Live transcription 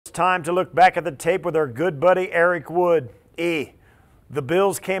Time to look back at the tape with our good buddy Eric Wood. The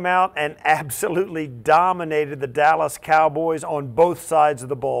Bills came out and absolutely dominated the Dallas Cowboys on both sides of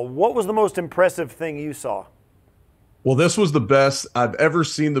the ball. What was the most impressive thing you saw? Well, this was the best I've ever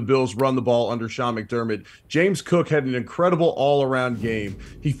seen the Bills run the ball under Sean McDermott. James Cook had an incredible all-around game.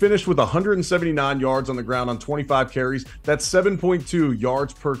 He finished with 179 yards on the ground on 25 carries. That's 7.2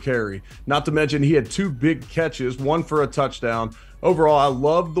 yards per carry. Not to mention he had two big catches, one for a touchdown. Overall, I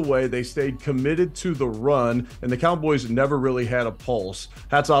loved the way they stayed committed to the run, and the Cowboys never really had a pulse.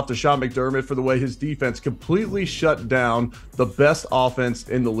 Hats off to Sean McDermott for the way his defense completely shut down the best offense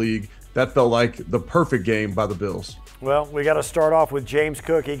in the league. That felt like the perfect game by the Bills. Well, we got to start off with James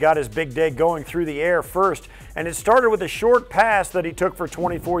Cook. He got his big day going through the air first, and it started with a short pass that he took for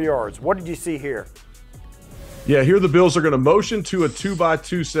 24 yards. What did you see here? Yeah, here the Bills are going to motion to a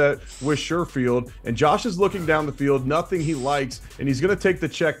 2-by-2 set with Sherfield, and Josh is looking down the field, nothing he likes, and he's going to take the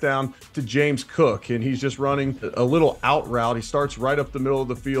check down to James Cook, and he's just running a little out route. He starts right up the middle of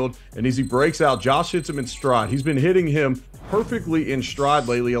the field, and as he breaks out, Josh hits him in stride. He's been hitting him perfectly in stride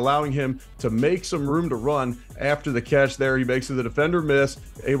lately, allowing him to make some room to run after the catch there. He makes the defender miss,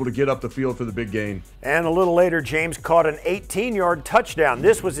 able to get up the field for the big gain. And a little later, James caught an 18-yard touchdown.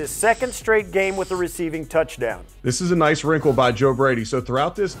 This was his second straight game with a receiving touchdown. This is a nice wrinkle by Joe Brady. So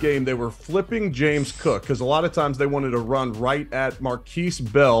throughout this game, they were flipping James Cook because a lot of times they wanted to run right at Marquise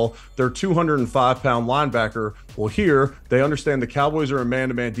Bell, their 205-pound linebacker. Well, here, they understand the Cowboys are a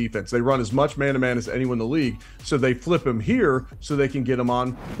man-to-man defense. They run as much man-to-man as anyone in the league. So they flip him here so they can get him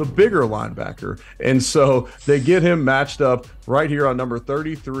on the bigger linebacker. And so they get him matched up right here on number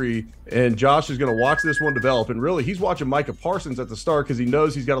 33. And Josh is going to watch this one develop. And really, he's watching Micah Parsons at the start because he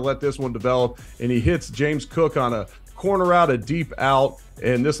knows he's got to let this one develop. And he hits James Cook on a corner out, a deep out,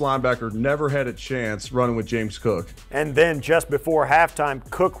 and this linebacker never had a chance running with James Cook. And then just before halftime,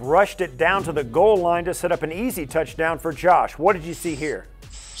 Cook rushed it down to the goal line to set up an easy touchdown for Josh. What did you see here?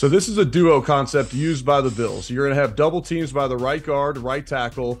 So this is a duo concept used by the Bills. You're going to have double teams by the right guard, right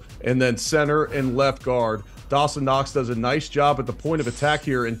tackle, and then center and left guard. Dawson Knox does a nice job at the point of attack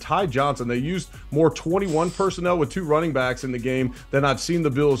here, and Ty Johnson, they used more 21 personnel with two running backs in the game than I've seen the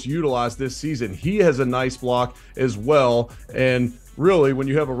Bills utilize this season. He has a nice block as well, and really, when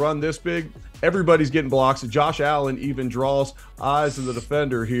you have a run this big, everybody's getting blocks. Josh Allen even draws eyes of the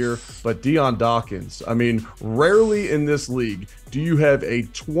defender here, but Dion Dawkins, I mean, rarely in this league do you have a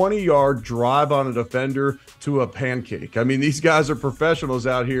 20-yard drive on a defender to a pancake. I mean, these guys are professionals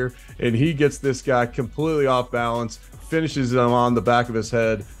out here, and he gets this guy completely off balance, finishes him on the back of his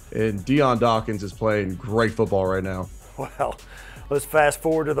head, and Dion Dawkins is playing great football right now. Well, let's fast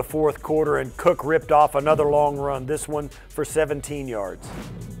forward to the fourth quarter, and Cook ripped off another long run, this one for 17 yards.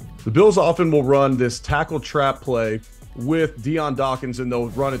 The Bills often will run this tackle trap play with Dion Dawkins, and they'll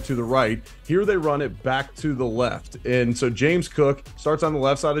run it to the right. Here they run it back to the left. And so James Cook starts on the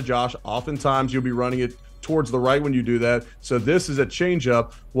left side of Josh. Oftentimes you'll be running it towards the right when you do that. So this is a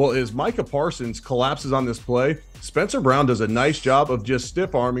changeup. Well, as Micah Parsons collapses on this play, Spencer Brown does a nice job of just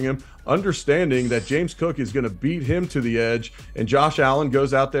stiff arming him, understanding that James Cook is going to beat him to the edge, and Josh Allen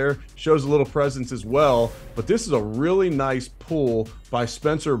goes out there, shows a little presence as well. But this is a really nice pull by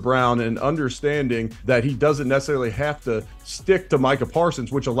Spencer Brown, and understanding that he doesn't necessarily have to stick to Micah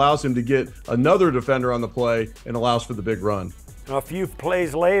Parsons, which allows him to get another defender on the play and allows for the big run. A few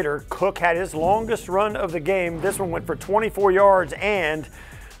plays later, Cook had his longest run of the game. This one went for 24 yards and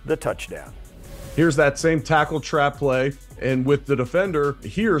the touchdown. Here's that same tackle trap play, and with the defender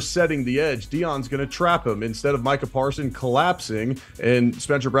here setting the edge, Dion's going to trap him instead of Micah Parsons collapsing and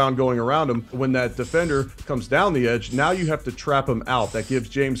Spencer Brown going around him. When that defender comes down the edge, now you have to trap him out. That gives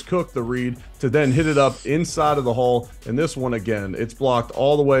James Cook the read to then hit it up inside of the hole. And this one, again, it's blocked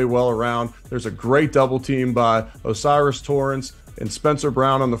all the way well around. There's a great double team by Osiris Torrance and Spencer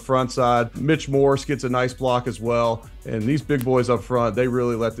Brown on the front side. Mitch Morse gets a nice block as well. And these big boys up front, they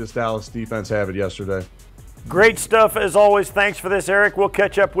really let this Dallas defense have it yesterday. Great stuff as always. Thanks for this, Eric. We'll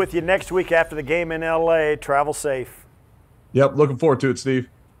catch up with you next week after the game in LA. Travel safe. Yep, looking forward to it, Steve.